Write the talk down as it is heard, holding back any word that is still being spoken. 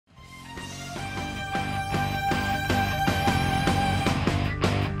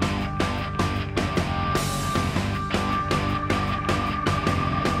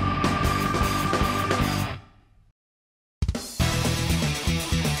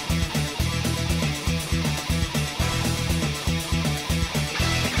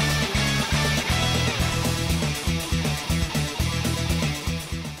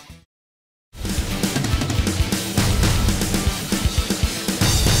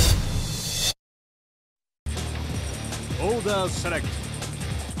Order select.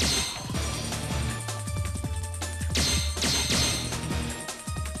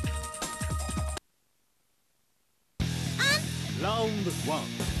 Round 1,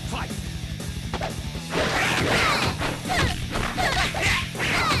 fight!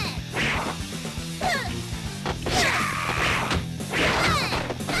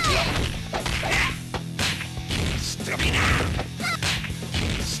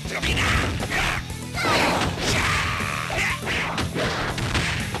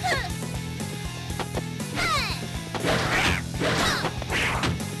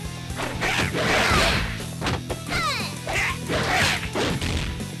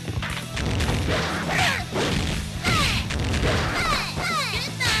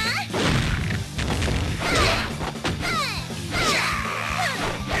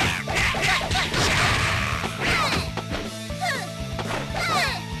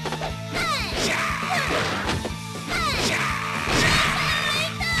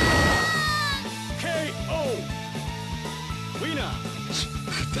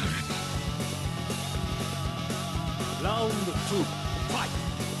 Round 2, fight!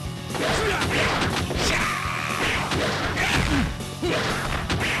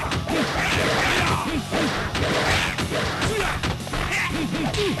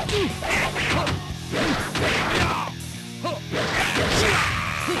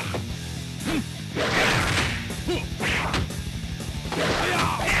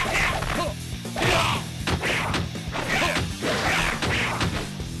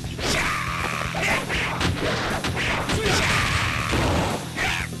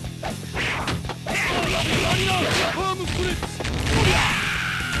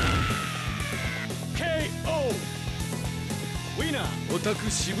 KO! ウィナーオタク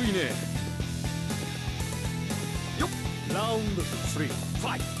渋いねよっラウンド3フ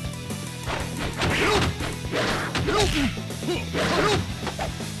ァイト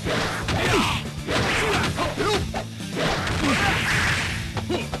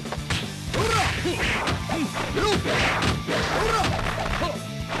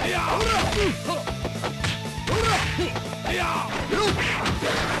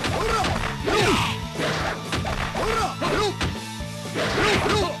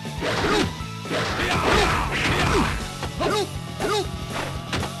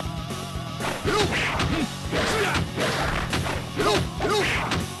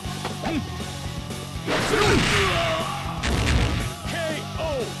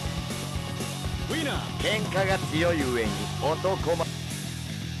喧嘩が強い上に男も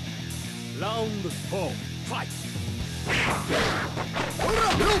ラウンド4ファイ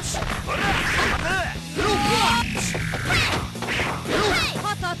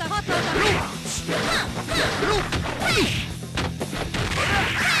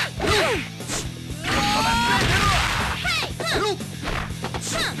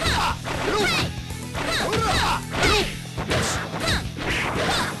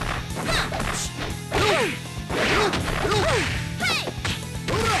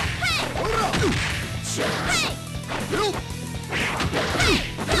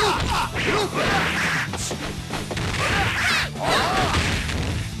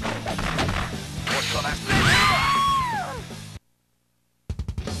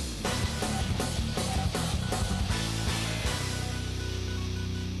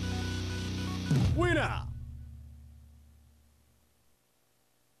ウィナー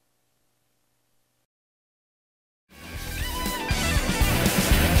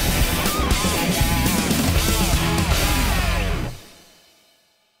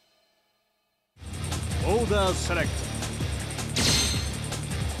オーダーセレク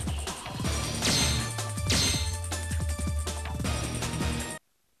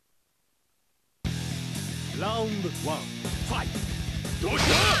トラウンド1ファイトどうし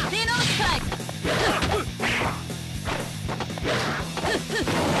たディノースパイク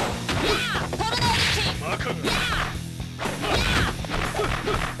トルネーキバカがデ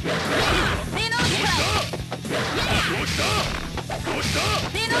ィノースパイクどうしたどうした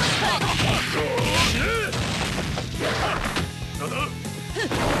ディノースパイクなんだ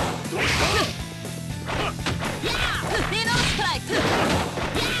どうしたディノースパイク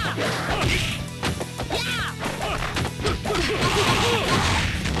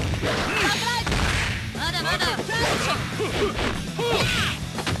まだまだフラッシュ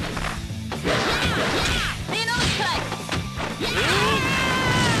ディノースパイク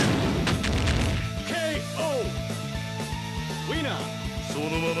KO ウィナーその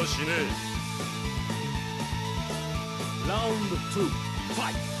まま死ねラウンド2フ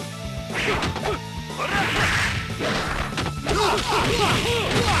ァイト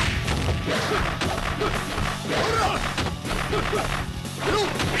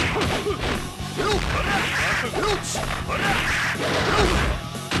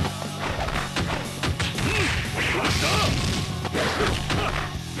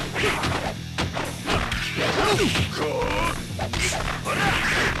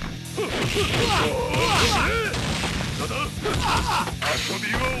び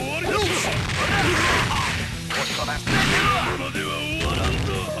は終わりだ。ここまでは終わらん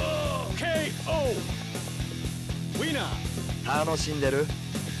ぞ。 KO ウィナー。楽しんでる？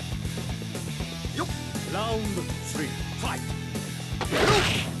よっ。ラウンド3ファイト。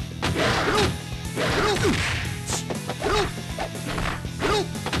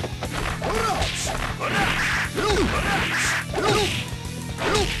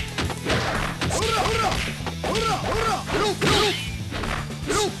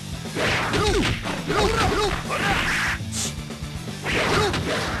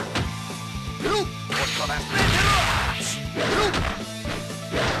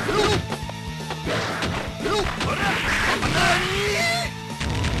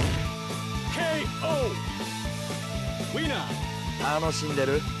楽しんで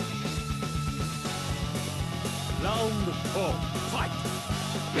る？ラウンド4ファイト。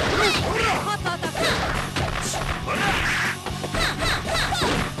ほ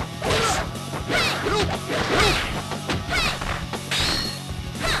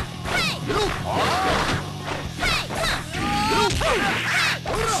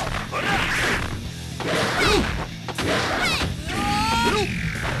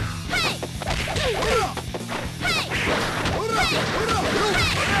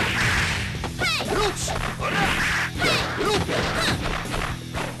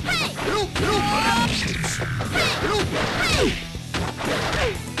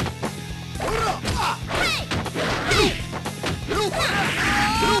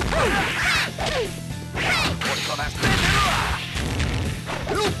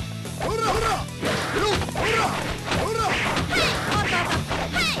ら